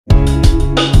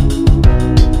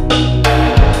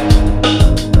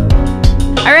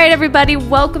All right, everybody,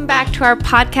 welcome back to our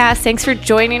podcast. Thanks for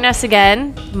joining us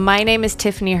again. My name is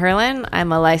Tiffany Herlin.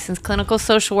 I'm a licensed clinical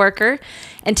social worker.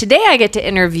 And today I get to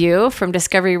interview from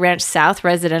Discovery Ranch South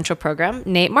Residential Program,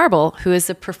 Nate Marble, who is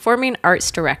the Performing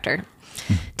Arts Director.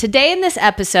 Today in this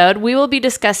episode, we will be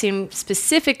discussing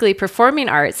specifically performing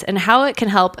arts and how it can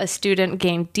help a student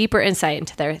gain deeper insight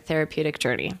into their therapeutic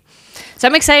journey. So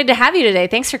I'm excited to have you today.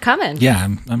 Thanks for coming. Yeah,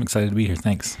 I'm excited to be here.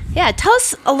 Thanks. Yeah, tell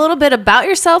us a little bit about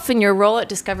yourself and your role at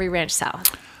Discovery Ranch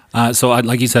South.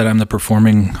 Like you said, I'm the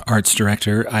Performing Arts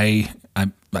Director. I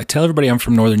tell everybody I'm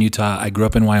from Northern Utah. I grew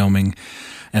up in Wyoming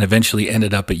and eventually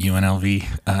ended up at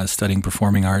UNLV studying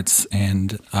performing arts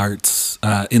and arts.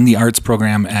 In the arts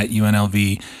program at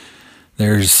UNLV,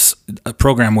 there's a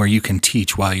program where you can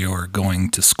teach while you're going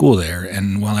to school there.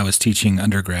 And while I was teaching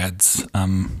undergrads,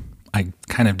 I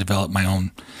kind of developed my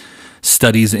own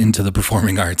studies into the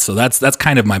performing arts. So that's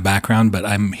kind of my background, but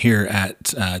I'm here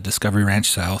at Discovery Ranch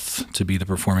South to be the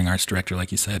Performing Arts Director,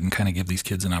 like you said, and kind of give these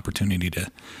kids an opportunity to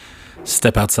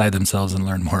step outside themselves and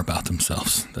learn more about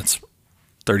themselves. That's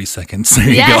 30 seconds. There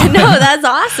you go. No, that's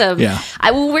awesome. Yeah.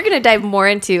 We're going to dive more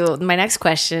into, my next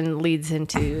question leads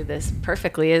into this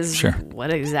perfectly, is Sure.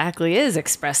 What exactly is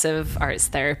expressive arts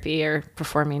therapy or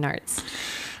performing arts?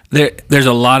 There's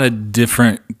a lot of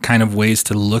different kind of ways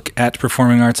to look at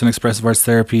performing arts and expressive arts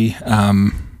therapy.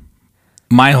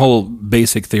 My whole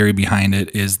basic theory behind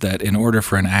it is that in order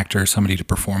for an actor or somebody to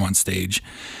perform on stage,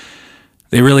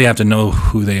 they really have to know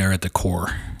who they are at the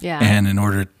core. Yeah. And in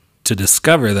order to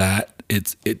discover that,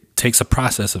 it takes a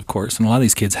process, of course. And a lot of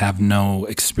these kids have no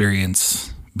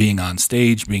experience being on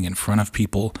stage, being in front of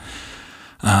people.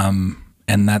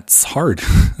 And that's hard.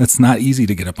 That's not easy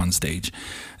to get up on stage.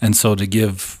 And so to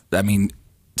give them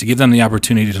the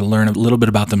opportunity to learn a little bit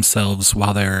about themselves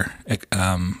while they're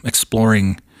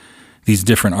exploring these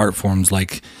different art forms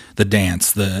like the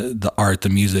dance, the art, the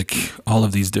music, all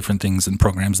of these different things and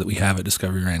programs that we have at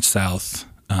Discovery Ranch South,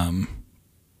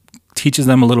 teaches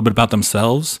them a little bit about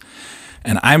themselves.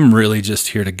 And I'm really just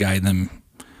here to guide them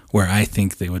where I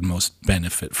think they would most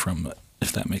benefit from it,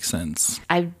 if that makes sense.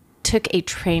 I took a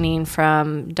training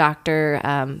from Dr.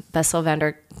 Bessel van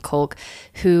der Kolk,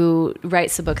 who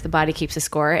writes the book, The Body Keeps a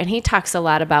Score. And he talks a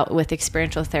lot about with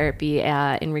experiential therapy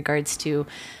in regards to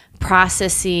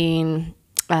processing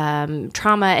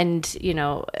trauma and,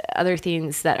 other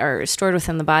things that are stored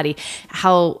within the body,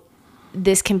 how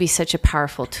this can be such a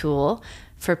powerful tool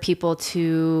for people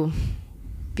to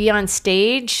be on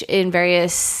stage in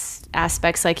various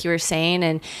aspects, like you were saying,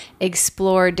 and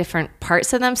explore different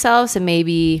parts of themselves and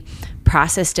maybe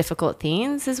process difficult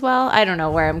things as well. I don't know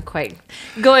where I'm quite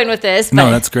going with this. But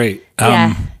no, that's great.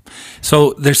 Yeah.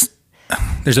 So there's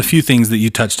a few things that you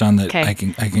touched on that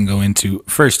Okay. I can go into.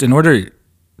 First, in order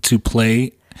to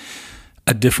play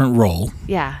a different role,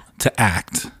 to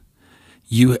act,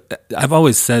 I've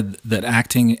always said that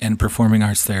acting and performing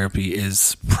arts therapy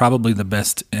is probably the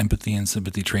best empathy and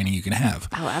sympathy training you can have.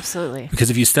 Oh, absolutely. Because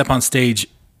if you step on stage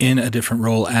in a different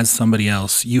role as somebody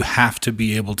else, you have to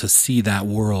be able to see that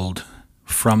world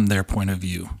from their point of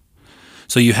view.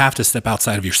 So you have to step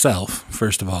outside of yourself,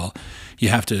 first of all. You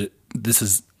have to,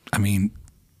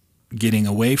 getting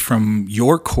away from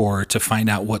your core to find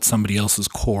out what somebody else's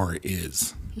core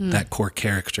is, that core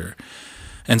character.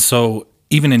 And so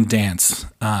even in dance,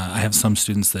 I have some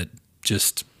students that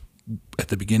just at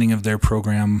the beginning of their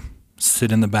program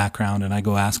sit in the background, and I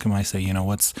go ask them. I say,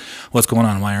 what's going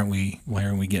on? Why aren't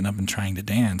we getting up and trying to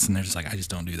dance? And they're just like, I just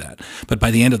don't do that. But by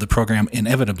the end of the program,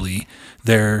 inevitably,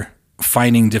 they're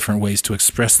finding different ways to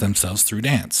express themselves through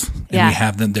dance. And we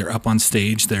have them. They're up on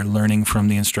stage. They're learning from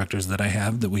the instructors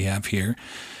that we have here,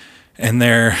 and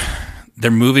they're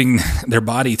moving their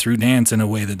body through dance in a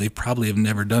way that they probably have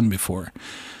never done before.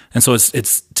 And so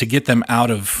it's to get them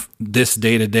out of this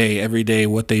day-to-day, every day,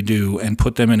 what they do, and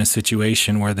put them in a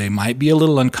situation where they might be a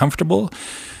little uncomfortable,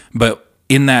 but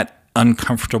in that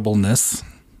uncomfortableness,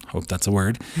 hope that's a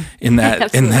word, in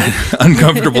that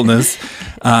uncomfortableness,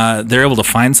 they're able to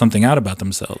find something out about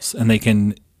themselves, and they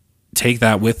can take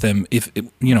that with them.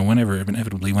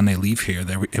 Inevitably, when they leave here,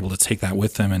 they're able to take that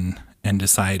with them and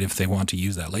decide if they want to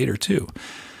use that later too.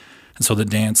 And so the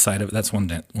dance side of it, that's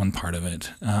one part of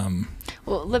it.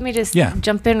 Well, let me just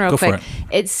jump in real quick.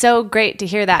 It's so great to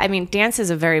hear that. I mean, dance is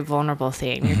a very vulnerable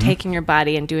thing. You're taking your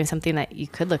body and doing something that you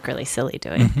could look really silly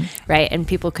doing, right? And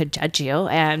people could judge you.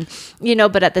 And,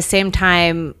 but at the same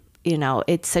time,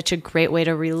 it's such a great way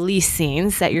to release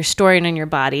scenes that you're storing in your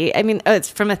body. I mean, it's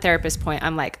from a therapist point.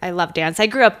 I'm like, I love dance. I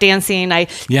grew up dancing.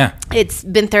 It's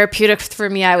been therapeutic for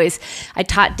me. I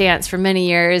taught dance for many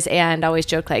years and always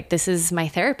joke like, this is my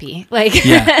therapy. Like,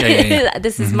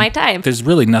 this is my time. There's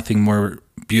really nothing more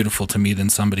beautiful to me than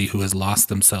somebody who has lost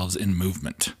themselves in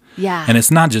movement. Yeah. And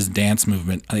it's not just dance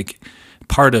movement. Like,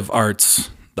 part of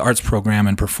the arts program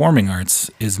and performing arts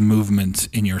is movement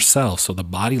in yourself, so the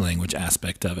body language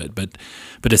aspect of it. But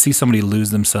to see somebody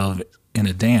lose themselves in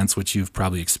a dance, which you've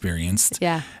probably experienced,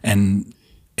 and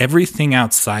everything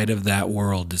outside of that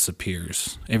world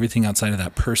disappears. Everything outside of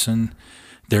that person,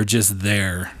 they're just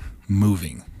there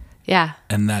moving. Yeah.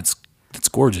 And that's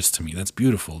gorgeous to me. That's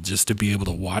beautiful, just to be able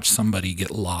to watch somebody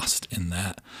get lost in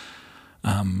that.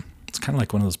 It's kind of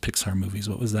like one of those Pixar movies.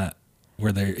 What was that?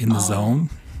 Where they're in the zone?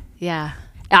 Yeah.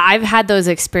 I've had those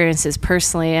experiences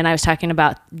personally, and I was talking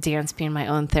about dance being my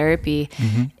own therapy,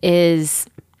 is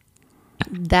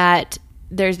that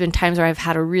there's been times where I've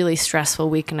had a really stressful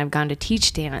week and I've gone to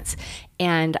teach dance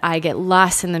and I get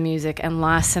lost in the music and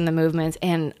lost in the movements,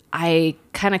 and I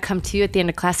kind of come to you at the end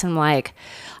of class and I'm like,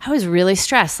 I was really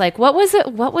stressed. Like, what was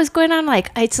it? What was going on?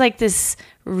 Like, it's like this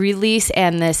release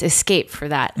and this escape for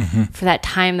that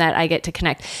time that I get to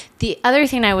connect. The other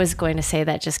thing I was going to say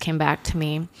that just came back to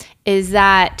me is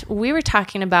that we were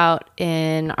talking about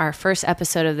in our first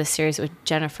episode of this series with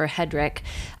Jennifer Hedrick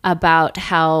about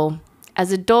how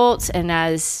as adults and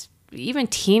as even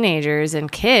teenagers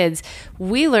and kids,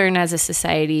 we learn as a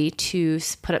society to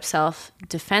put up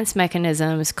self-defense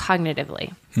mechanisms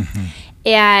cognitively.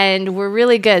 And we're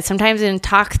really good. Sometimes in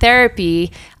talk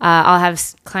therapy, I'll have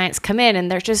clients come in and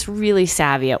they're just really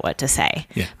savvy at what to say.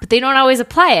 But they don't always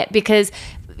apply it because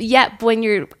yet when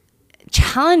you're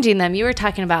challenging them, you were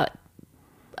talking about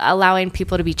allowing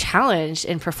people to be challenged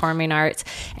in performing arts,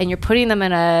 and you're putting them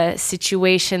in a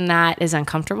situation that is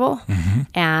uncomfortable.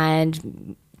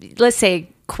 And let's say,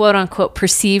 quote unquote,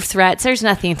 perceived threats. There's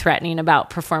nothing threatening about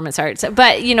performance arts.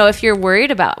 But, if you're worried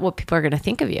about what people are going to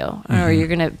think of you or you're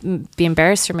going to be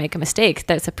embarrassed or make a mistake,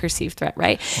 that's a perceived threat,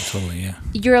 right? Totally, yeah.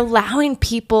 You're allowing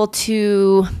people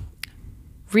to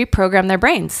reprogram their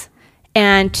brains.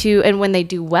 And when they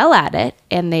do well at it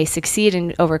and they succeed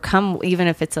and overcome, even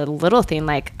if it's a little thing,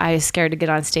 like I was scared to get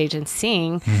on stage and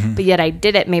sing, but yet I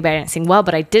did it. Maybe I didn't sing well,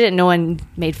 but I did it. No one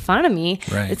made fun of me.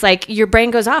 Right. It's like your brain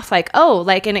goes off like,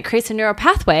 and it creates a neural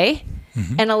pathway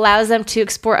and allows them to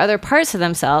explore other parts of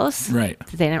themselves that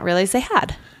they didn't realize they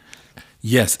had.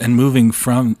 Yes. And moving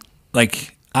from,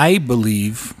 I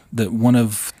believe that one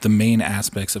of the main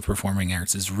aspects of performing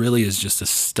arts is just a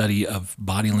study of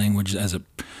body language as it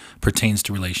pertains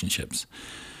to relationships.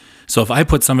 So if I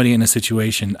put somebody in a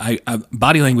situation,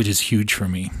 body language is huge for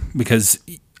me because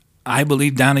I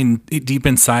believe deep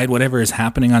inside, whatever is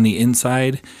happening on the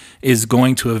inside is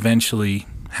going to eventually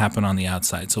happen on the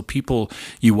outside. So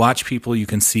you watch people, you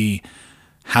can see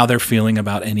how they're feeling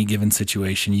about any given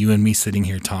situation. You and me sitting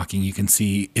here talking, you can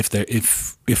see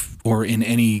if or in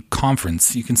any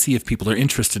conference, you can see if people are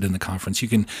interested in the conference. You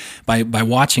can by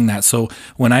watching that. So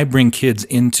when I bring kids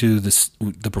into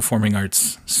the performing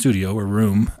arts studio or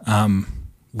room,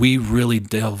 we really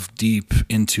delve deep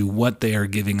into what they are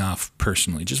giving off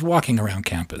personally, just walking around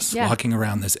campus, walking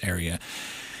around this area.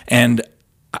 And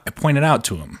I point it out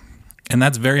to them. And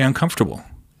that's very uncomfortable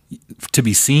to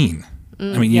be seen.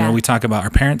 I mean, we talk about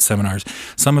our parents' seminars.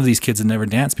 Some of these kids had never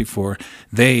danced before.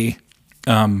 They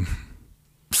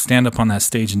stand up on that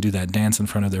stage and do that dance in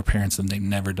front of their parents, and they've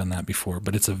never done that before.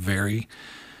 But it's a very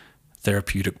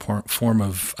therapeutic form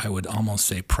of, I would almost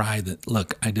say, pride that,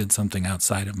 look, I did something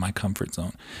outside of my comfort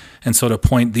zone. And so to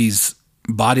point these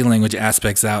body language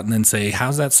aspects out and then say,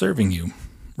 how's that serving you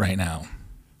right now?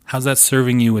 How's that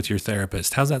serving you with your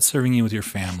therapist? How's that serving you with your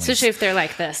family? Especially if they're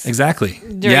like this. Exactly.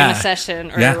 During a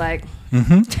session or like...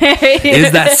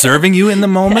 Is that serving you in the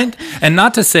moment? And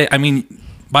not to say,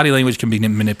 body language can be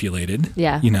manipulated,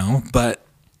 but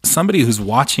somebody who's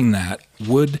watching that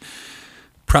would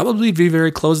probably be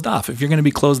very closed off. If you're going to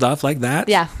be closed off like that.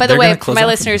 Yeah. By the way, my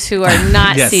listeners who are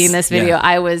not seeing this video,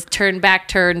 I was turned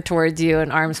towards you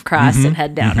and arms crossed and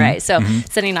head down, right? So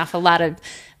sending off a lot of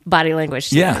body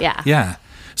language. Yeah.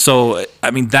 So,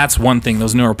 that's one thing,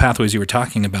 those neural pathways you were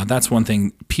talking about, that's one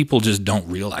thing, people just don't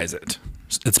realize it,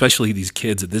 especially these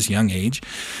kids at this young age.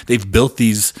 They've built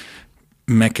these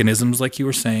mechanisms, like you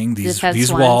were saying,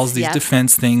 these walls, these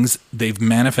defense things, they've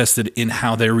manifested in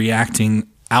how they're reacting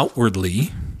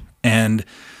outwardly, and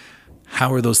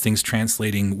how are those things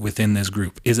translating within this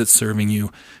group? Is it serving you?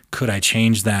 Could I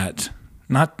change that?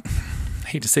 Not, I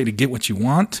hate to say to get what you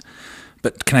want,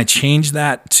 but can I change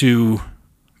that to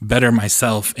better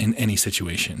myself in any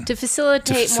situation. To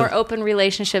facilitate more open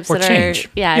relationships or that change.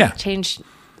 Change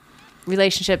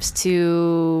relationships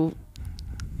to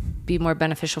be more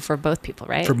beneficial for both people,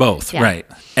 right? For both, right.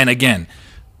 And again,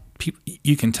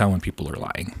 you can tell when people are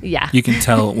lying. Yeah. You can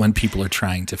tell when people are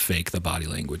trying to fake the body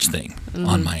language thing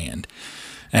on my end.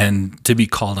 And to be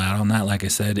called out on that, like I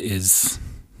said,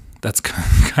 that's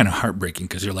kind of heartbreaking,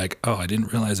 because you're like, oh, I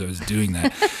didn't realize I was doing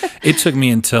that. It took me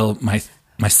until my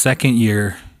second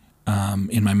year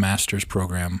in my master's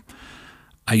program.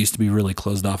 I used to be really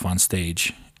closed off on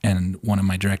stage. And one of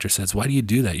my directors says, why do you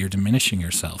do that? You're diminishing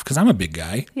yourself. Because I'm a big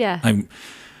guy. Yeah.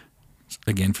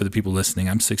 Again, for the people listening,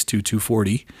 I'm 6'2",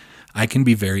 240. I can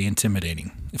be very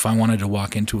intimidating. If I wanted to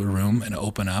walk into a room and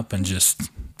open up and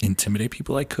just intimidate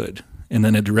people, I could. And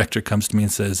then a director comes to me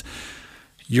and says,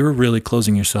 you're really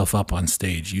closing yourself up on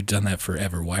stage. You've done that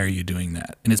forever. Why are you doing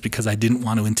that? And it's because I didn't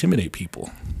want to intimidate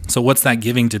people. So what's that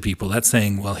giving to people? That's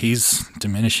saying, well, he's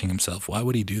diminishing himself. Why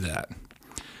would he do that?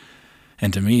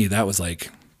 And to me, that was like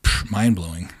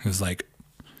mind-blowing. It was like,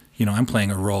 I'm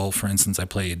playing a role. For instance, I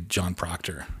played John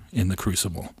Proctor in The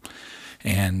Crucible.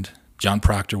 And John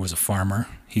Proctor was a farmer.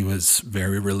 He was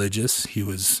very religious.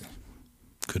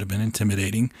 Could have been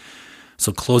intimidating.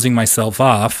 So closing myself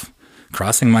off,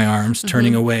 crossing my arms,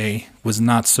 turning away, was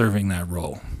not serving that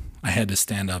role. I had to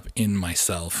stand up in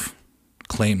myself,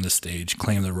 claim the stage,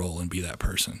 claim the role, and be that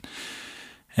person.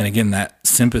 And again, that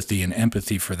sympathy and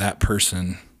empathy for that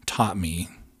person taught me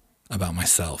about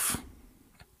myself.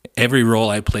 Every role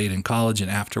I played in college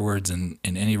and afterwards, and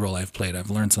in any role I've played, I've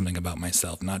learned something about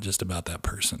myself, not just about that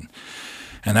person.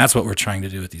 And that's what we're trying to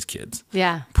do with these kids.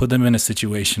 Yeah. Put them in a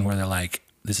situation where they're like,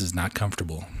 this is not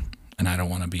comfortable, and I don't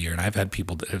want to be here. And I've had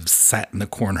people that have sat in the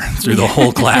corner through the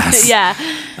whole class. Yeah.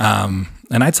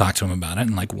 And I talk to them about it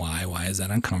and like, why? Why is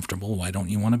that uncomfortable? Why don't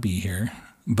you want to be here?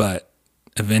 But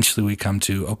eventually we come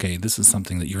to, okay, this is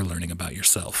something that you're learning about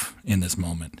yourself in this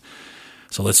moment.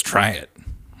 So let's try it.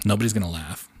 Nobody's going to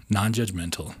laugh.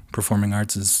 Non-judgmental. Performing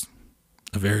arts is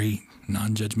a very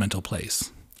non-judgmental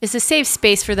place. It's a safe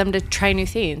space for them to try new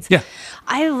things. Yeah.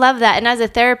 I love that. And as a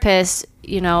therapist,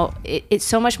 it's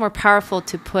so much more powerful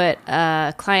to put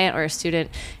a client or a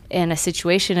student in a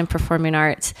situation in performing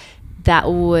arts that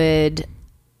would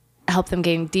help them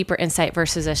gain deeper insight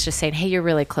versus us just saying, hey, you're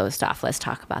really closed off. Let's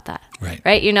talk about that. Right.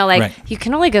 Right? Right. You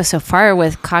can only go so far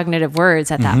with cognitive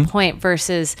words at that point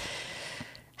versus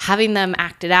having them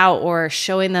act it out or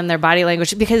showing them their body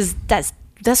language, because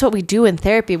that's what we do in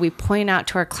therapy. We point out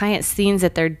to our clients things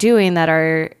that they're doing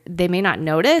that they may not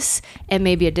notice and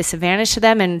may be a disadvantage to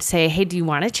them, and say, hey, do you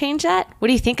want to change that? What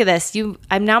do you think of this?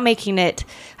 I'm now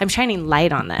I'm shining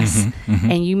light on this,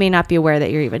 and you may not be aware that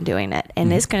you're even doing it,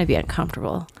 and it's going to be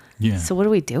uncomfortable. Yeah. So what do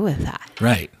we do with that?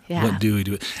 Right. Yeah. What do we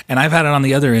do? And I've had it on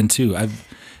the other end too.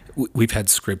 We've had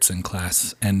scripts in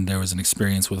class, and there was an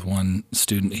experience with one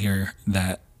student here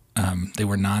that they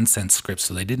were nonsense scripts,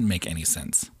 so they didn't make any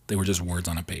sense. They were just words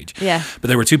on a page. Yeah. But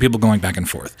there were two people going back and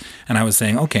forth. And I was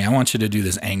saying, okay, I want you to do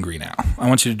this angry now. I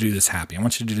want you to do this happy. I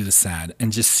want you to do this sad,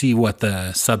 and just see what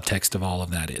the subtext of all of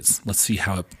that is. Let's see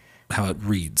how it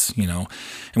reads, And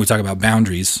we talk about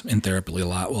boundaries in therapy a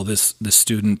lot. Well, this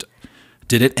student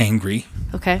did it angry.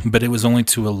 Okay. But it was only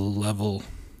to a level.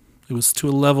 It was to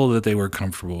a level that they were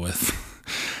comfortable with.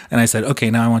 And I said, okay,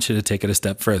 now I want you to take it a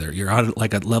step further. You're on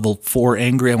like at level 4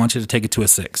 angry. I want you to take it to a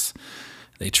 6.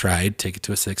 They tried, take it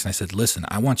to a 6. And I said, listen,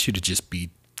 I want you to just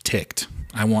be ticked.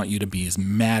 I want you to be as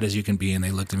mad as you can be. And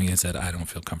they looked at me and said, I don't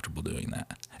feel comfortable doing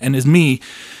that. And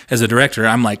as a director,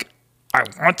 I'm like, I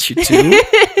want you to.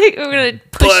 We're going to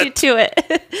push you to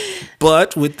it.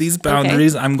 But with these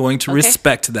boundaries, I'm going to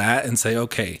respect that and say,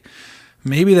 okay,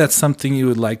 maybe that's something you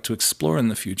would like to explore in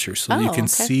the future so that you can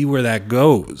see where that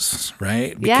goes,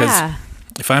 right? Because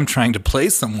if I'm trying to play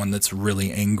someone that's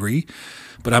really angry,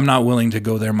 but I'm not willing to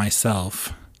go there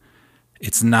myself,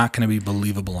 it's not going to be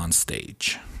believable on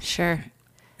stage. Sure.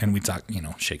 And we talk,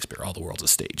 Shakespeare, all the world's a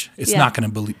stage. It's not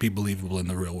going to be believable in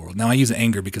the real world. Now, I use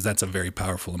anger because that's a very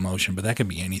powerful emotion, but that could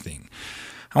be anything.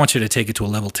 I want you to take it to a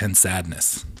level 10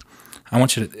 sadness. I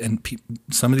want you to, and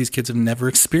some of these kids have never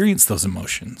experienced those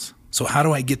emotions. So how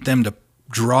do I get them to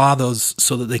draw those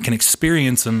so that they can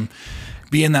experience them,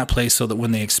 be in that place so that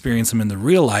when they experience them in the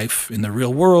real life, in the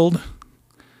real world,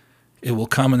 it will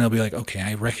come and they'll be like, okay,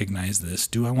 I recognize this.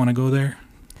 Do I want to go there?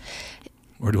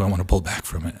 Or do I want to pull back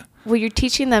from it? Well, you're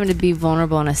teaching them to be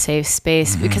vulnerable in a safe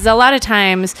space because a lot of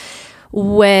times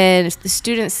when the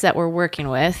students that we're working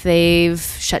with, they've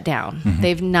shut down,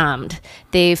 they've numbed,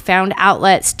 they've found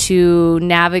outlets to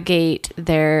navigate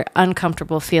their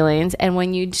uncomfortable feelings. And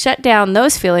when you shut down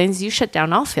those feelings, you shut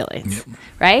down all feelings,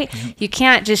 right? You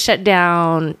can't just shut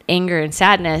down anger and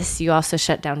sadness. You also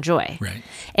shut down joy. Right.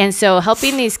 And so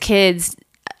helping these kids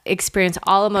experience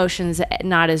all emotions,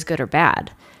 not as good or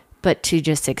bad, but to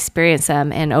just experience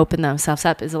them and open themselves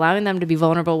up, is allowing them to be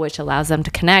vulnerable, which allows them to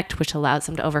connect, which allows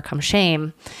them to overcome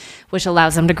shame, which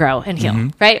allows them to grow and heal.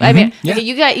 Right? I mean, okay,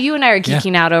 you and I are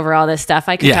geeking out over all this stuff.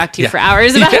 I could talk to you for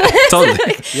hours about this.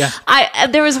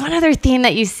 Totally. There was one other theme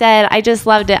that you said. I just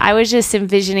loved it. I was just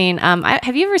envisioning.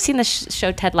 Have you ever seen the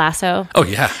show Ted Lasso? Oh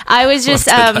yeah. I was just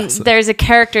there's a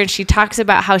character and she talks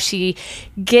about how she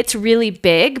gets really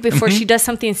big before she does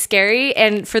something scary.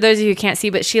 And for those of you who can't see,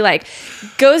 but she like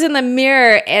goes in the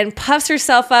mirror and puffs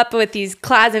herself up with these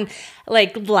claws and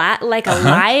like a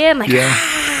lion, like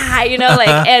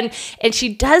and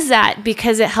she does that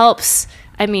because it helps.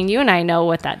 I mean, you and I know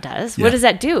what that does. What does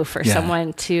that do for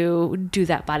someone to do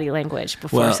that body language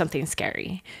before something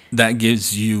scary? That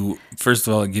gives you, first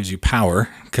of all, it gives you power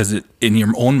because in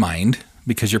your own mind,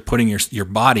 because you're putting your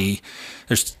body,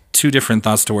 there's two different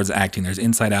thoughts towards acting. There's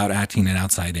inside out acting and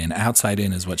outside in. Outside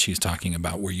in is what she's talking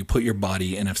about, where you put your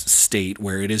body in a state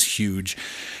where it is huge,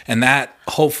 and that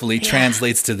hopefully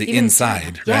translates to the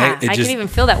inside, right? I can even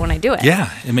feel that when I do it.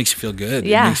 Yeah, it makes you feel good.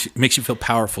 Yeah. It makes you feel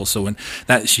powerful. So when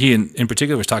that she in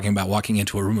particular was talking about walking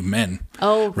into a room of men.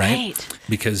 Oh, right.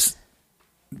 Because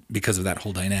of that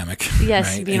whole dynamic.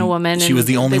 Yes, right? being and a woman she in was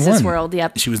the only business one. world.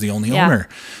 Yep. She was the only owner.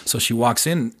 So she walks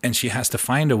in and she has to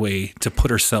find a way to put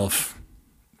herself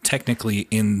technically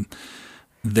in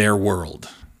their world.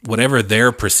 Whatever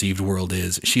their perceived world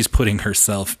is, she's putting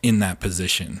herself in that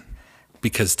position.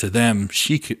 Because to them,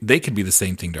 they could be the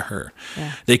same thing to her.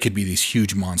 Yeah. They could be these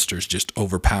huge monsters just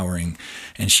overpowering,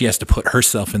 and she has to put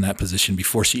herself in that position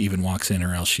before she even walks in,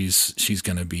 or else she's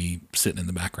going to be sitting in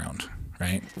the background,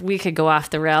 right? We could go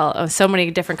off the rail of so many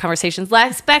different conversations.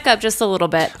 Let's back up just a little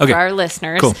bit for our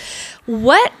listeners. Cool.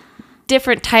 What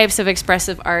different types of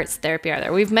expressive arts therapy are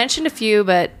there? We've mentioned a few,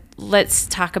 but let's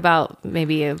talk about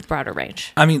maybe a broader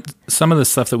range. I mean, some of the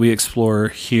stuff that we explore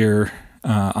here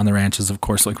on the ranch is, of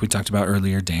course, like we talked about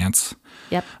earlier, dance.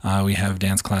 Yep. We have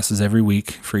dance classes every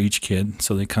week for each kid,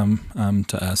 so they come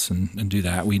to us and do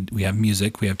that. We have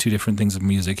music. We have two different things of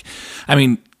music. I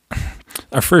mean,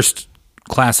 our first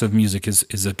class of music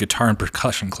is a guitar and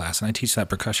percussion class, and I teach that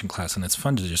percussion class, and it's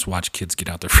fun to just watch kids get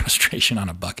out their frustration on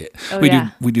a bucket.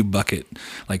 We do bucket,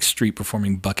 like street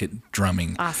performing bucket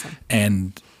drumming. Awesome.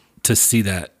 And to see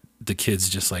that the kids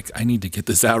just like, I need to get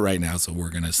this out right now, so we're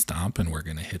going to stomp and we're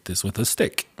going to hit this with a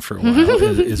stick for a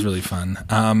while is really fun.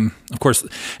 Of course,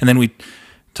 and then we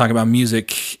talk about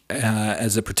music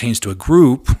as it pertains to a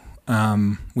group.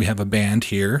 We have a band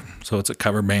here, so it's a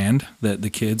cover band that the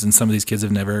kids, and some of these kids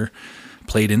have never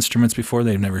played instruments before,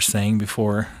 they've never sang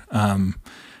before.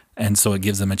 And so it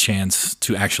gives them a chance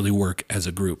to actually work as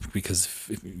a group, because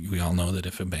we all know that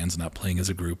if a band's not playing as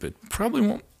a group, it probably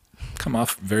won't come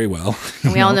off very well.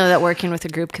 And we all know that working with a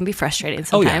group can be frustrating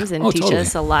sometimes and teach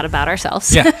us a lot about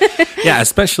ourselves. Yeah,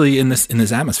 especially in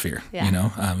this atmosphere,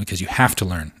 because you have to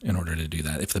learn in order to do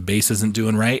that. If the bass isn't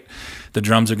doing right, the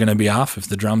drums are going to be off. If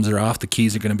the drums are off, the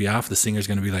keys are going to be off. The singer's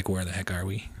going to be like, where the heck are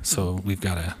we? So we've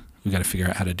got to figure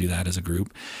out how to do that as a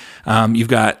group. You've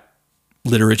got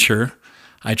literature.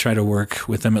 I try to work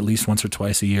with them at least once or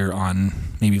twice a year on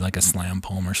maybe like a slam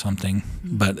poem or something,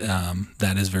 but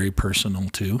that is very personal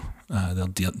too. They'll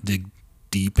dig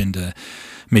deep into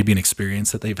maybe an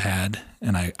experience that they've had,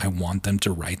 and I want them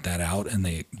to write that out, and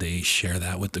they share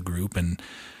that with the group, and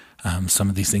some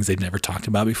of these things they've never talked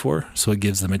about before, so it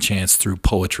gives them a chance through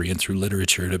poetry and through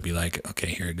literature to be like, okay,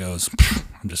 here it goes.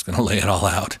 I'm just going to lay it all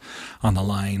out on the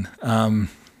line.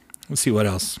 Let's see what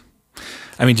else.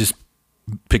 I mean, just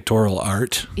pictorial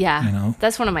art. Yeah,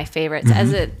 that's one of my favorites.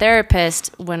 As a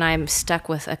therapist, when I'm stuck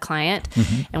with a client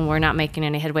and we're not making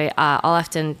any headway, I'll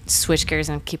often switch gears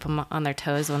and keep them on their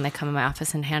toes when they come in my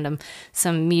office and hand them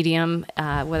some medium,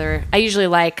 whether I usually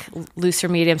like looser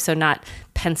medium, so not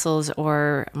pencils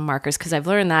or markers, because I've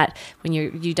learned that when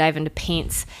you dive into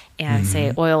paints and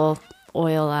say oil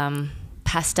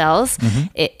pastels,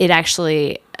 it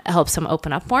actually helps them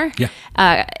open up more. Yeah.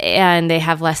 And they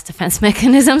have less defense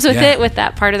mechanisms with it, with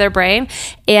that part of their brain.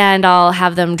 And I'll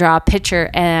have them draw a picture,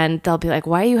 and they'll be like,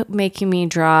 why are you making me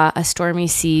draw a stormy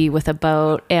sea with a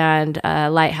boat and a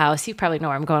lighthouse? You probably know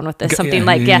where I'm going with this. Something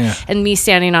and me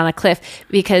standing on a cliff,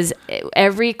 because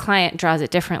every client draws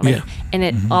it differently. Yeah. And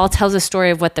it all tells a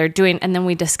story of what they're doing. And then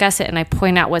we discuss it, and I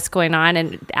point out what's going on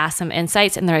and ask them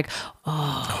insights. And they're like,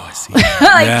 oh, I see.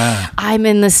 I'm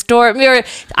in the storm.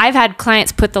 I've had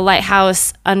clients put the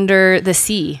lighthouse under the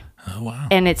sea. Oh, wow.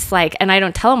 And it's like, and I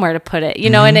don't tell them where to put it,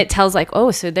 and it tells like,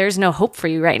 oh, so there's no hope for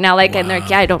you right now. Like, and they're like,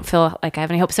 yeah, I don't feel like I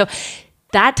have any hope. So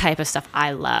that type of stuff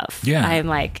I love. Yeah. I'm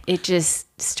like, it just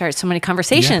starts so many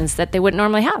conversations that they wouldn't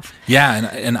normally have.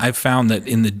 Yeah. And I've found that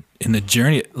in the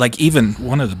journey, like even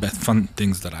one of the best fun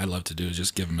things that I love to do is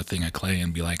just give them a thing of clay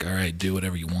and be like, all right, do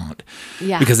whatever you want.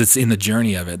 Yeah. Because it's in the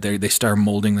journey of it. They start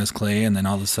molding this clay, and then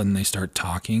all of a sudden they start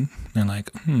talking. They're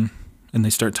like, and they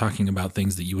start talking about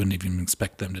things that you wouldn't even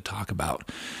expect them to talk about.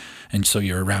 And so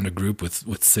you're around a group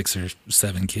with 6 or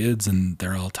 7 kids, and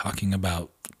they're all talking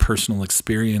about personal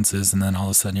experiences. And then all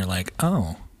of a sudden you're like,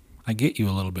 oh, I get you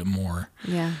a little bit more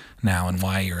now, and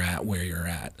why you're at where you're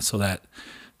at. So that,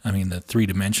 I mean, the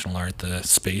 3-dimensional art, the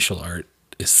spatial art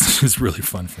is really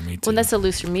fun for me too. Well, that's a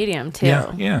looser medium too.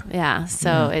 Yeah.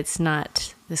 So it's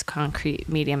not this concrete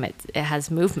medium. It has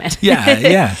movement.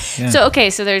 Yeah.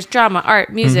 So there's drama,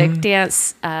 art, music,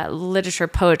 dance, literature,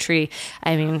 poetry.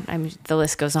 I mean, the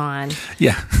list goes on.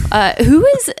 Yeah.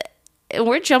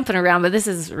 We're jumping around, but this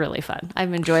is really fun.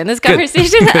 I'm enjoying this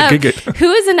conversation. Good. Who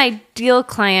is an ideal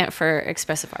client for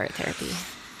expressive art therapy?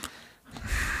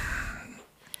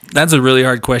 That's a really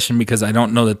hard question, because I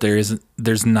don't know that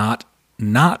there's not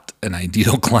an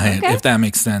ideal client, if that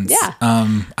makes sense. Yeah.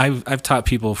 I've taught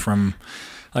people from,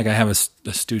 like, I have a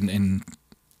student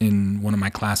in one of my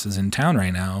classes in town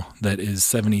right now that is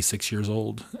 76 years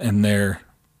old, and they're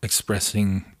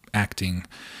expressing acting.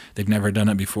 They've never done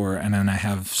it before. And then I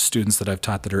have students that I've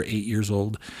taught that are 8 years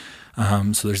old.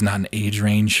 So there's not an age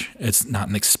range. It's not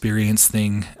an experience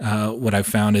thing. What I've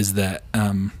found is that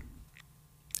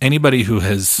anybody who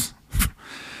has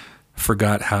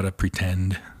forgot how to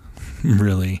pretend,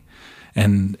 really,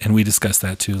 and we discuss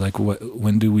that too. Like,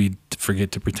 when do we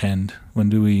forget to pretend? When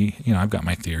do we? I've got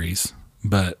my theories,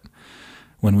 but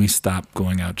when we stop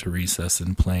going out to recess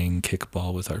and playing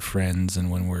kickball with our friends,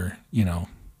 and when we're,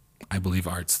 I believe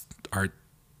arts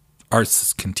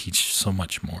can teach so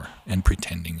much more, and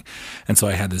pretending. And so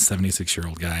I had this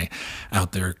 76-year-old guy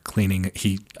out there cleaning.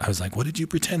 I was like, what did you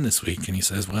pretend this week? And he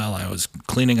says, well, I was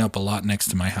cleaning up a lot next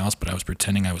to my house, but I was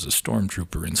pretending I was a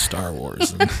stormtrooper in Star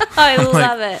Wars. And I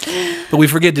love it. But we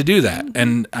forget to do that.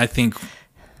 And I think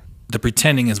the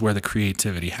pretending is where the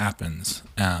creativity happens.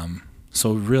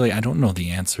 So really, I don't know the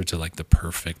answer to like the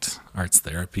perfect arts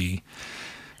therapy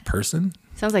person.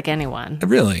 Sounds like anyone.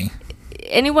 Really?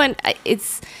 Anyone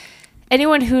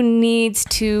who needs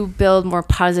to build more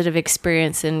positive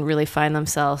experience and really find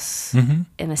themselves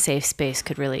in a safe space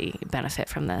could really benefit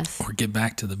from this. Or get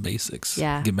back to the basics.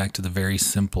 Yeah. Get back to the very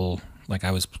simple, like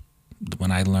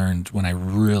when I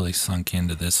really sunk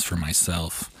into this for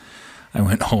myself, I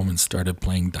went home and started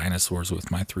playing dinosaurs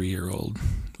with my 3-year-old.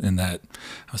 And that,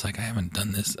 I was like, I haven't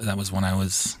done this. That was when I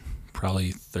was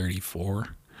probably 34.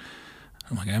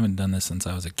 I'm like, I haven't done this since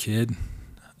I was a kid.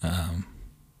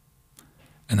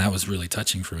 And that was really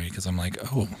touching for me, because I'm like,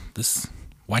 oh,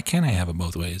 why can't I have it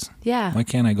both ways? Yeah. Why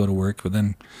can't I go to work but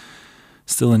then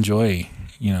still enjoy,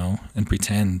 and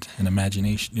pretend and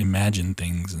imagine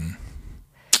things? And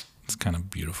it's kind of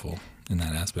beautiful in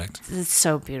that aspect. It's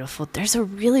so beautiful. There's a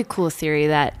really cool theory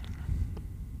that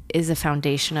is a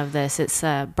foundation of this. It's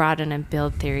a broaden and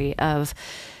build theory of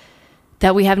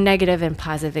that we have negative and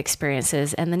positive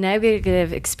experiences, and the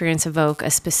negative experience evoke a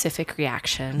specific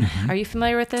reaction. Are you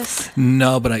familiar with this?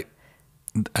 No, but I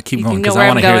keep going because I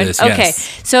want to hear this. Okay.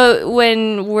 Yes. So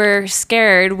when we're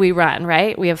scared, we run,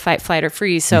 right? We have fight, flight, or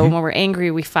freeze. So when we're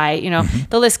angry, we fight.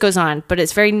 The list goes on, but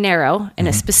it's very narrow and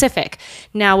it's specific.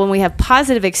 Now, when we have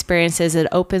positive experiences, it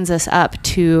opens us up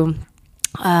to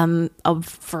a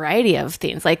variety of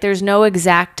things. Like, there's no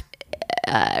exact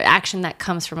action that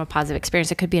comes from a positive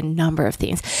experience. It could be a number of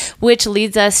things, which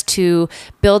leads us to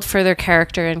build further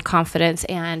character and confidence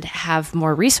and have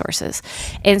more resources.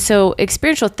 And so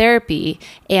experiential therapy,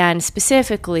 and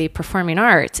specifically performing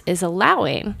arts, is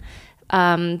allowing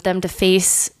them to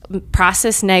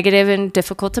process negative and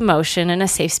difficult emotion in a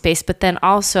safe space, but then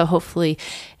also hopefully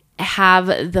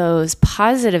have those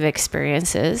positive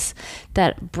experiences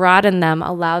that broaden them,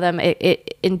 allow them.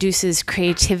 It induces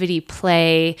creativity,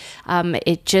 play.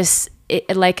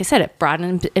 like I said, it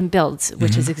broadens and builds,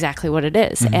 which is exactly what it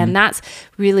is. And that's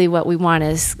really what we want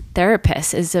as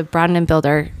therapists, is to broaden and build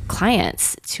our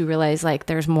clients to realize like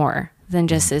there's more than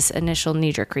just this initial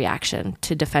knee-jerk reaction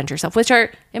to defend yourself, which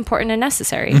are important and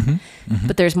necessary,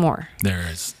 but there's more. There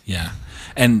is, yeah.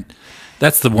 And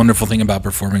that's the wonderful thing about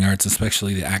performing arts,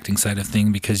 especially the acting side of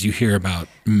thing, because you hear about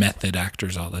method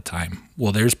actors all the time.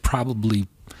 Well, there's probably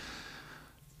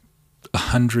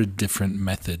 100 different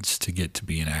methods to get to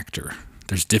be an actor.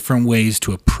 There's different ways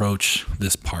to approach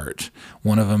this part.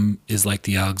 One of them is like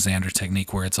the Alexander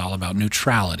technique, where it's all about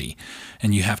neutrality,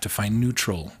 and you have to find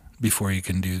neutral before you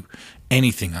can do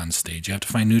anything on stage. You have to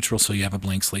find neutral so you have a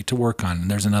blank slate to work on.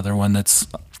 And there's another one that's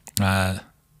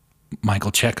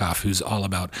Michael Chekhov, who's all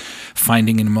about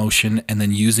finding an emotion and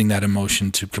then using that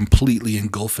emotion to completely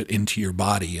engulf it into your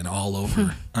body and all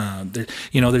over.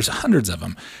 There's hundreds of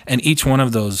them. And each one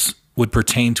of those would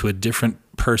pertain to a different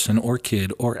person or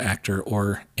kid or actor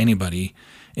or anybody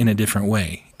in a different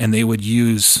way. And they would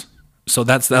use... So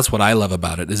that's what I love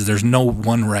about it, is there's no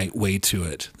one right way to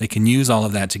it. They can use all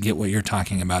of that to get what you're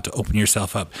talking about, to open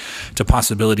yourself up to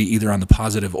possibility either on the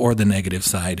positive or the negative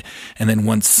side. And then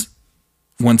once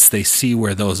they see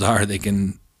where those are, they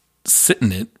can sit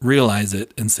in it, realize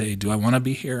it, and say, do I want to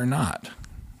be here or not?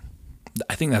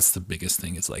 I think that's the biggest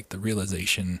thing, is like the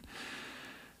realization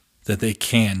that they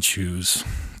can choose.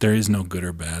 There is no good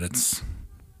or bad. It's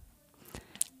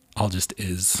all just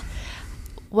is.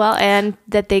 Well, and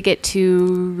that they get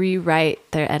to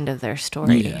rewrite their end of their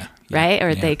story, right?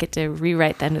 Or they get to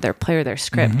rewrite the end of their play or their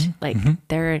script.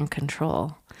 They're in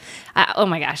control. Oh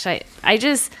my gosh, I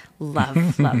just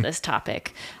love this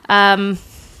topic. Let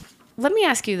me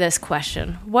ask you this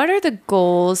question. What are the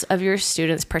goals of your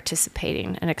students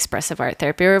participating in expressive art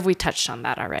therapy, or have we touched on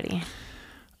that already?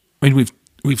 I mean,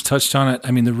 we've touched on it.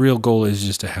 I mean, the real goal is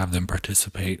just to have them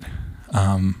participate.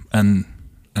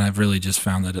 And I've really just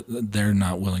found that they're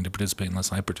not willing to participate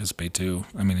unless I participate too.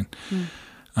 I mean,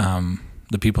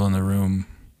 the people in the room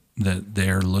that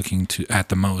they're looking to at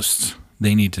the most,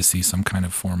 they need to see some kind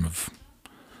of form of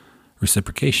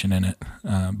reciprocation in it.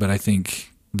 But I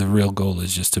think the real goal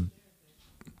is just to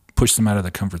push them out of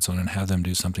the comfort zone and have them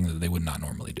do something that they would not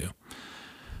normally do.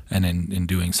 And in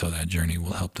doing so, that journey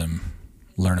will help them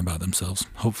learn about themselves,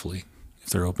 hopefully, if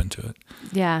they're open to it.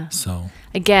 Yeah. So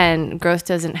again, growth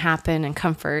doesn't happen in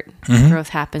comfort. Growth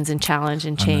happens in challenge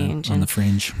and change. On the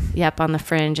fringe. Yep, on the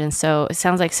fringe. And so it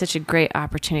sounds like such a great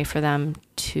opportunity for them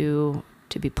to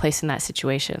be placed in that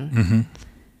situation.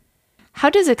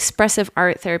 How does expressive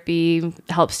art therapy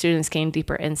help students gain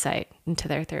deeper insight into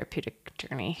their therapeutic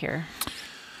journey here?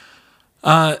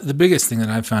 The biggest thing that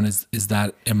I've found is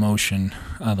that emotion,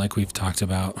 like we've talked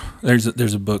about. There's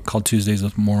a book called Tuesdays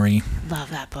with Morrie.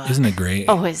 Love that book. Isn't it great?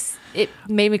 Oh, it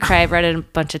made me cry. I've read it a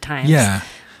bunch of times. Yeah.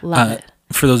 Love it.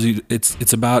 For those of you,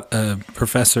 it's about a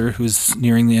professor who's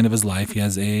nearing the end of his life. He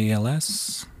has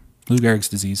ALS, Lou Gehrig's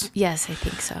disease. Yes, I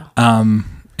think so.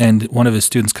 And one of his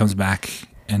students comes back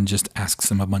and just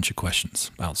asks him a bunch of questions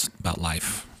about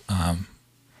life,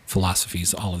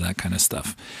 philosophies, all of that kind of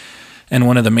stuff. And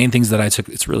one of the main things that I took,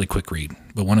 it's a really quick read,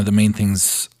 but one of the main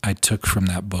things I took from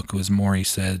that book was Morrie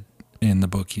said in the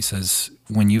book, he says,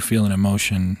 when you feel an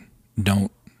emotion,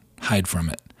 don't hide from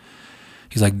it.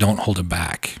 He's like, don't hold it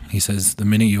back. He says, the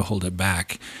minute you hold it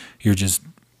back, you're just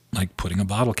like putting a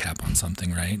bottle cap on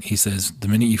something, right? He says, the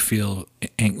minute you feel,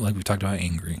 like we talked about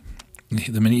angry,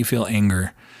 the minute you feel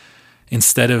anger,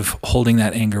 instead of holding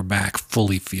that anger back,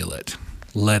 fully feel it.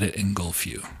 Let it engulf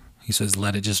you. He says,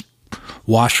 let it just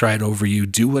wash right over you.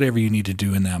 Do whatever you need to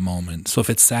do in that moment. So if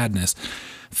it's sadness,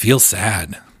 feel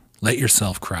sad. Let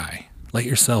yourself cry. Let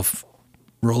yourself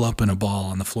roll up in a ball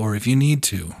on the floor if you need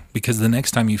to. Because the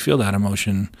next time you feel that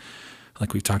emotion,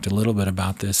 like we've talked a little bit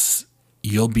about this,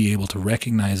 you'll be able to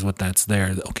recognize what that's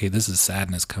there. Okay, this is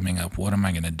sadness coming up. What am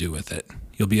I going to do with it?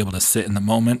 You'll be able to sit in the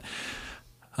moment,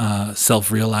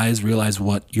 realize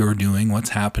what you're doing,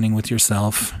 what's happening with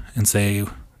yourself, and say,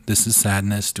 this is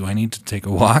sadness. Do I need to take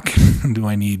a walk? Do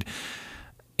I need,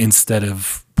 instead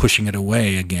of pushing it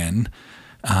away again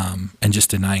and just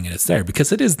denying it's there?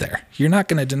 Because it is there. You're not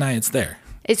going to deny it's there.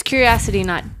 It's curiosity,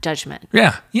 not judgment.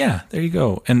 Yeah, there you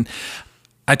go. And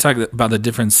I talk about the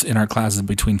difference in our classes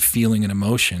between feeling and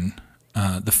emotion.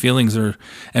 The feelings are,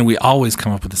 and we always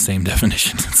come up with the same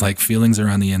definition. It's like feelings are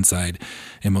on the inside,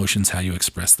 emotions how you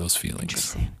express those feelings.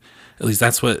 Interesting. At least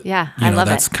that's what, I love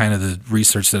that's it. kind of the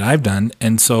research that I've done.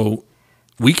 And so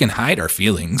we can hide our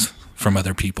feelings from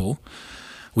other people.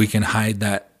 We can hide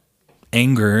that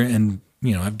anger. And,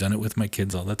 I've done it with my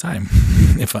kids all the time.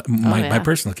 My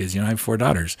personal kids, I have 4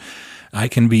 daughters. I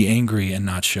can be angry and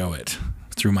not show it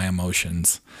through my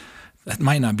emotions. that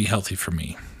might not be healthy for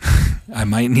me. I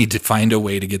might need to find a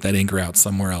way to get that anger out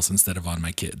somewhere else instead of on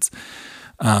my kids.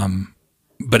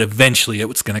 But eventually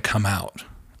it's going to come out.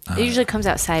 It usually comes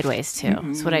out sideways too.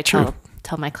 That's what I tell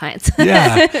my clients.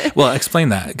 Yeah. Well, explain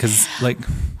that, because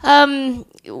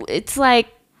it's like,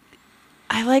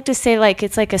 I like to say, like,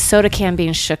 it's like a soda can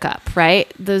being shook up,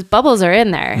 right? Those bubbles are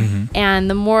in there. And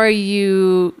the more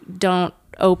you don't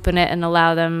open it and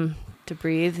allow them to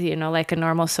breathe, like a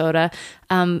normal soda,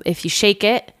 if you shake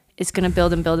it, it's going to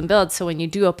build and build and build. So when you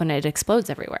do open it, it explodes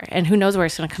everywhere. And who knows where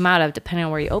it's going to come out of, depending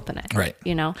on where you open it. Right.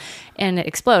 And it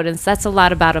explodes. And so that's a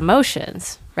lot about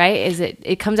emotions, right?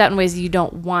 It comes out in ways you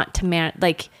don't want to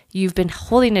like you've been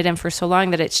holding it in for so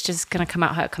long that it's just going to come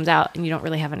out how it comes out, and you don't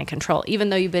really have any control, even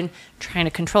though you've been trying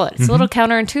to control it. It's a little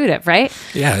counterintuitive, right?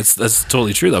 Yeah, that's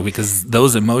totally true though, because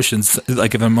those emotions,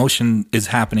 like if emotion is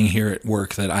happening here at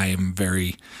work that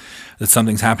that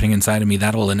something's happening inside of me,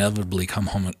 that will inevitably come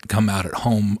out at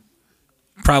home,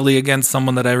 probably against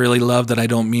someone that I really love that I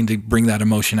don't mean to bring that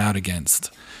emotion out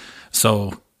against.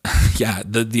 So yeah,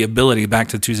 the ability, back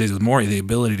to Tuesdays with Maury, the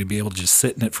ability to be able to just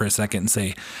sit in it for a second and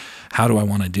say, how do I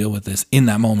want to deal with this in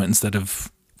that moment, instead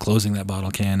of closing that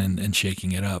bottle can and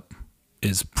shaking it up,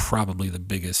 is probably the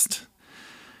biggest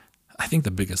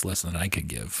lesson that I could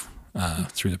give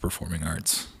through the performing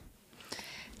arts.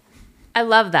 I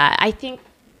love that. I think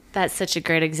that's such a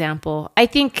great example. I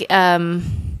think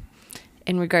in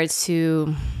regards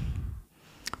to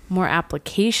more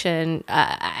application,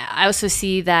 I also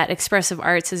see that expressive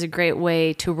arts is a great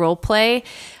way to role play,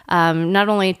 not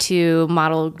only to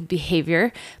model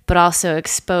behavior, but also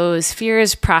expose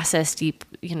fears, process deep,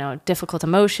 difficult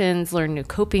emotions, learn new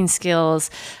coping skills.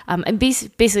 And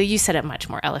basically, you said it much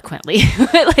more eloquently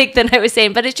than I was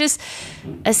saying, but it's just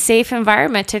a safe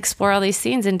environment to explore all these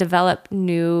things and develop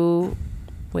new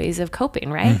ways of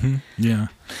coping, right? Yeah.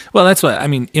 Well, that's what I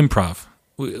mean. Improv.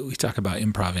 We talk about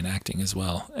improv in acting as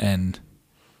well, and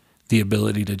the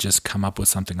ability to just come up with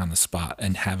something on the spot,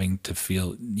 and having to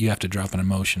feel you have to drop an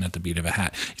emotion at the beat of a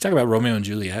hat. You talk about Romeo and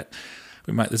Juliet.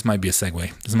 This might be a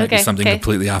segue. This might be something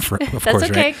completely off, of That's course,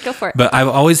 okay. right? Go for it. But I've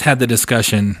always had the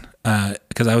discussion,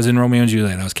 because I was in Romeo and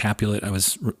Juliet. I was Capulet. I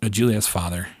was Juliet's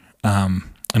father. And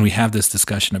we have this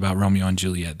discussion about Romeo and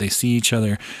Juliet. They see each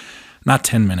other, not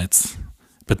 10 minutes,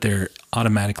 but they're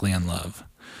automatically in love.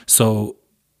 So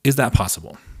is that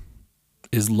possible?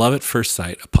 Is love at first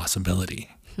sight a possibility?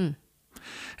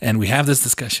 And we have this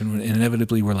discussion, and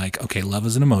inevitably we're like, okay, love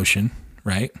is an emotion,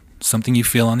 right? Something you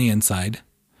feel on the inside.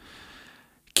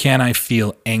 Can I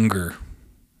feel anger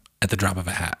at the drop of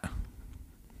a hat?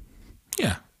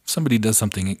 Yeah. If somebody does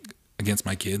something against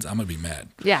my kids, I'm going to be mad.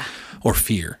 Yeah. Or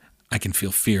fear. I can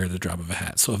feel fear at the drop of a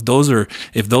hat. So if those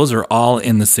are all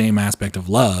in the same aspect of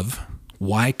love,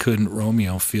 why couldn't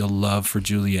Romeo feel love for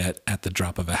Juliet at the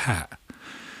drop of a hat?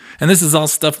 And this is all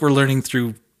stuff we're learning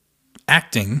through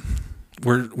acting.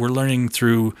 We're learning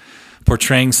through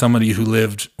portraying somebody who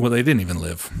lived, well, they didn't even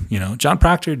live. John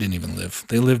Proctor didn't even live.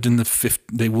 They would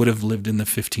have lived in the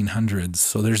 1500s.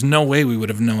 So there's no way we would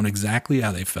have known exactly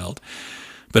how they felt.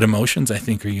 But emotions, I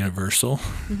think, are universal.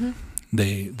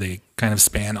 They kind of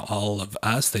span all of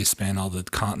us. They span all the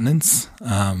continents.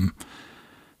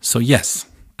 So yes,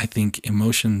 I think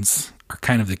emotions are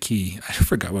kind of the key. I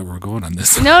forgot where we're going on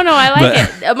this. No, I like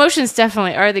it. Emotions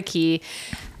definitely are the key.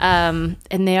 And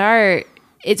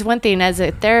it's one thing as a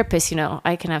therapist,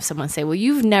 I can have someone say, well,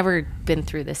 you've never been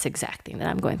through this exact thing that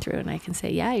I'm going through. And I can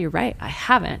say, yeah, you're right. I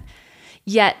haven't.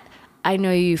 Yet I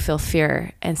know you feel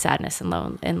fear and sadness and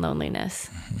loneliness.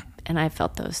 And I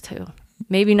felt those too.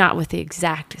 Maybe not with the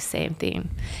exact same thing.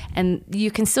 And you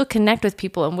can still connect with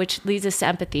people, and which leads us to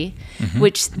empathy,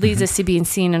 which leads us to being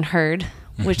seen and heard,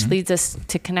 which leads us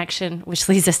to connection, which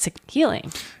leads us to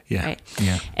healing. Yeah. Right?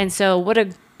 Yeah. And so what a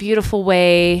beautiful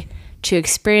way to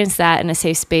experience that in a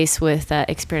safe space with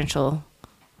experiential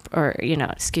or,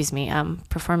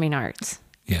 performing arts.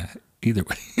 Yeah. Either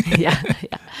way. Yeah.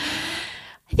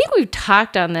 I think we've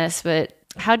talked on this, but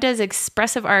how does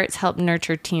expressive arts help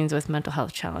nurture teens with mental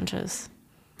health challenges?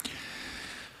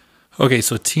 Okay,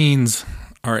 so teens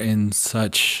are in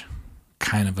such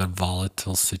kind of a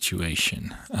volatile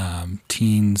situation.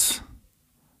 Teens,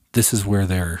 this is where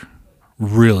they're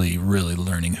really, really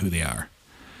learning who they are.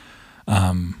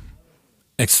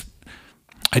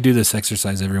 I do this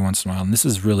exercise every once in a while, and this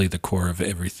is really the core of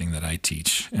everything that I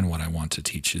teach and what I want to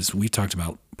teach. Is we talked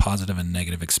about positive and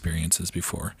negative experiences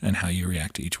before and how you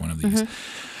react to each one of these.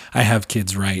 I have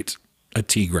kids write a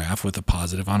T-graph with a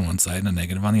positive on one side and a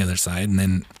negative on the other side, and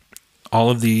then all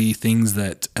of the things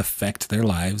that affect their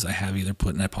lives I have either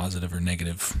put in a positive or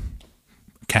negative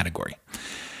category.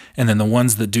 And then the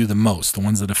ones that do the most, the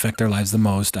ones that affect their lives the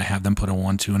most, I have them put a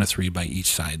 1, 2, and a 3 by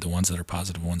each side, the ones that are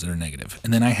positive, ones that are negative.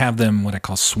 And then I have them what I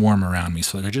call swarm around me.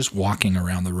 So they're just walking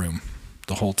around the room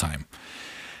the whole time.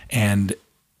 And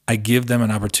I give them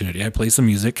an opportunity. I play some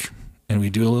music and we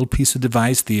do a little piece of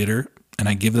devised theater, and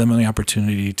I give them the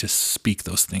opportunity to speak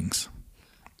those things.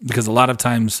 Because a lot of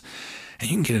times, and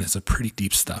you can get into some pretty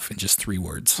deep stuff in just 3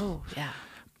 words. Oh, yeah.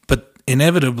 But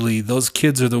inevitably, those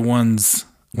kids are the ones,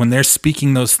 when they're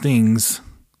speaking those things,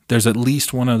 there's at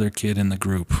least one other kid in the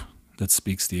group that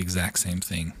speaks the exact same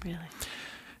thing. Really?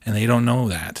 And they don't know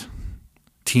that.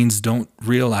 Teens don't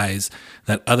realize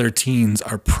that other teens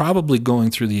are probably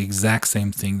going through the exact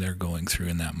same thing they're going through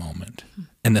in that moment.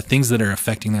 And the things that are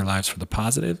affecting their lives for the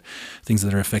positive, things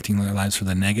that are affecting their lives for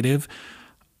the negative,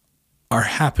 are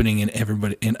happening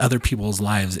in other people's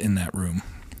lives in that room.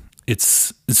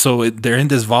 They're in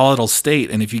this volatile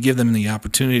state, and if you give them the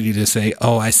opportunity to say,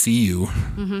 "Oh, I see you,"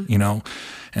 you know,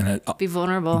 and Be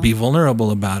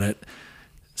vulnerable about it,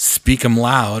 speak them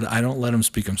loud. I don't let them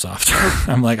speak them soft.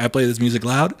 I'm like, I play this music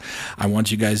loud. I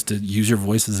want you guys to use your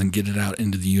voices and get it out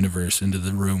into the universe, into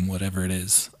the room, whatever it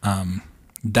is.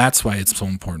 That's why it's so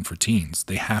important for teens.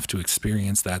 They have to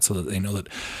experience that so that they know that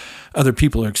other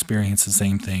people are experiencing the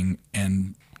same thing,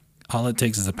 and all it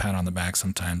takes is a pat on the back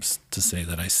sometimes to say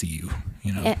that I see you,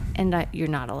 you know. And you're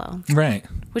not alone. Right.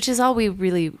 Which is all we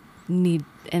really need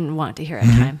and want to hear at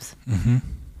times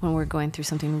when we're going through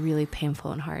something really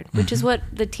painful and hard, which is what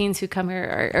the teens who come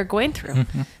here are going through.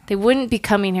 They wouldn't be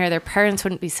coming here. Their parents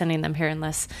wouldn't be sending them here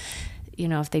unless, you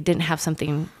know, if they didn't have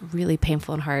something really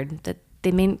painful and hard that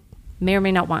they may or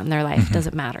may not want in their life.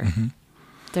 Doesn't matter.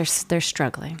 They're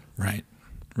struggling. Right.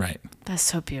 Right. That's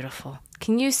so beautiful.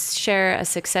 Can you share a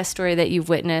success story that you've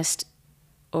witnessed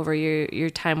over your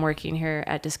time working here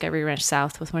at Discovery Ranch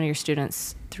South with one of your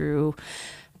students through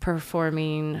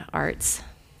performing arts?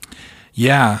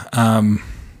 Yeah.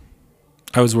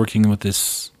 I was working with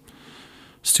this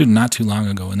student not too long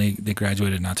ago, and they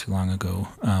graduated not too long ago.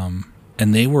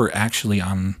 And they were actually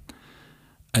on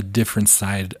a different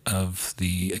side of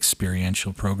the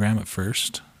experiential program at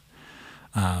first.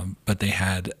 But they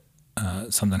had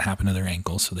something happened to their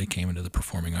ankle, so they came into the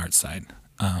performing arts side.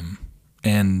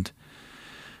 And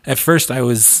at first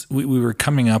we were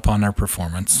coming up on our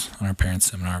performance, on our parents'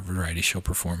 seminar, variety show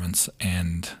performance,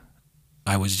 and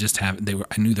I was just I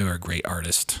knew they were a great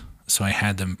artist, so I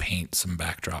had them paint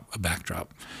a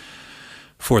backdrop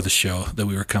for the show that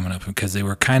we were coming up, because they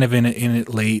were kind of in it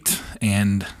late,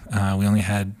 and we only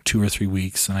had 2 or 3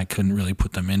 weeks, and I couldn't really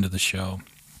put them into the show.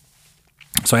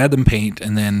 So I had them paint,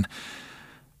 and then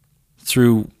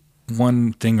through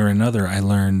one thing or another, I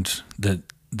learned that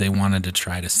they wanted to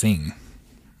try to sing.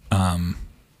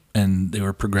 And they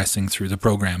were progressing through the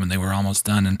program, and they were almost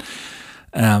done.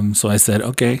 And so I said,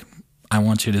 okay, I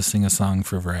want you to sing a song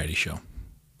for a variety show.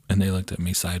 And they looked at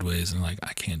me sideways and like,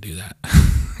 I can't do that.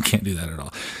 I can't do that at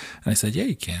all. And I said, yeah,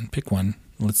 you can. Pick one.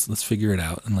 Let's figure it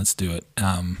out, and let's do it.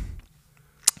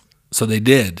 So they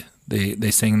did.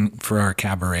 They sang for our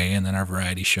cabaret and then our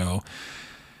variety show.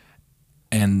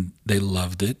 And they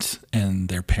loved it, and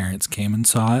their parents came and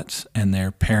saw it, and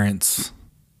their parents,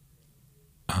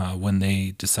 when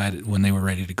they were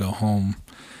ready to go home,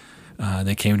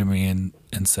 they came to me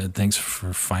and said, thanks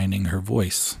for finding her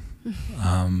voice.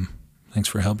 Thanks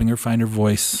for helping her find her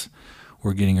voice.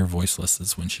 We're getting her voice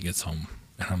lessons when she gets home.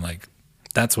 And I'm like,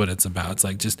 that's what it's about. It's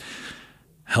like just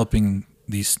helping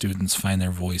these students find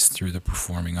their voice through the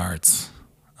performing arts.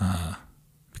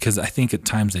 Because I think at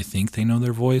times they think they know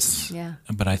their voice,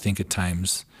 but I think at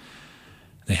times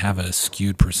they have a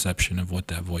skewed perception of what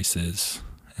that voice is.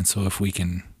 And so if we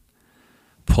can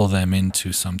pull them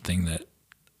into something that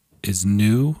is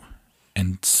new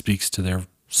and speaks to their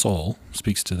soul,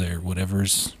 speaks to their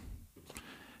whatever's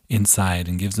inside,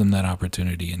 and gives them that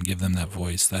opportunity and give them that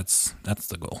voice, that's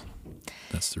the goal.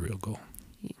 That's the real goal.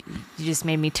 You just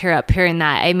made me tear up hearing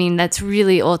that. I mean, that's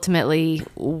really ultimately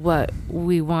what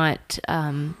we want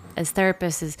as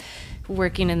therapists, is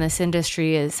working in this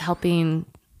industry, is helping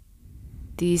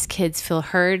these kids feel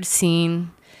heard, seen,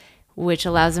 which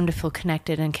allows them to feel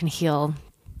connected and can heal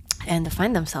and to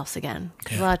find themselves again.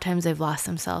 Because a lot of times they've lost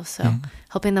themselves. So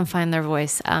helping them find their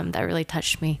voice, that really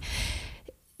touched me.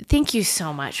 Thank you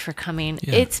so much for coming.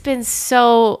 Yeah. It's been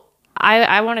so...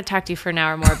 I want to talk to you for an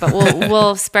hour more, but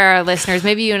we'll spare our listeners.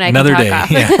 Maybe you and I another can talk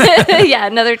day. off. Yeah,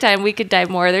 another time we could dive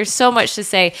more. There's so much to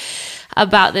say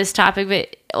about this topic,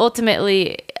 but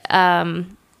ultimately,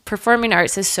 performing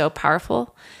arts is so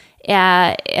powerful.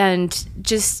 And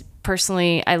just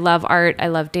personally, I love art. I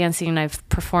love dancing. I've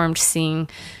performed, studied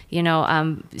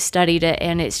it,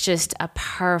 and it's just a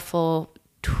powerful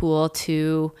tool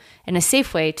to, and a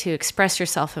safe way to express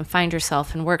yourself and find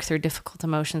yourself and work through difficult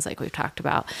emotions like we've talked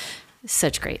about.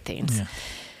 Such great things. Yeah.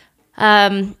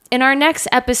 In our next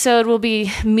episode, we'll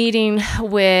be meeting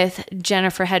with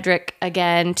Jennifer Hedrick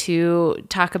again to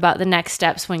talk about the next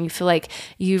steps when you feel like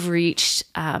you've reached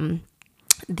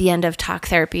the end of talk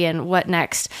therapy and what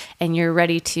next, and you're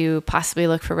ready to possibly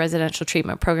look for residential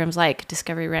treatment programs like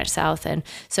Discovery Ranch South. And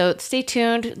so stay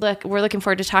tuned. We're looking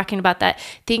forward to talking about that.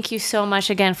 Thank you so much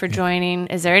again for joining.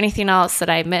 Is there anything else that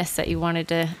I missed that you wanted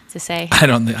to say? I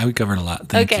don't think we covered a lot.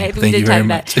 Thank you. Okay, we Thank did you talk very about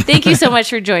much. it. Thank you so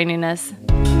much for joining us.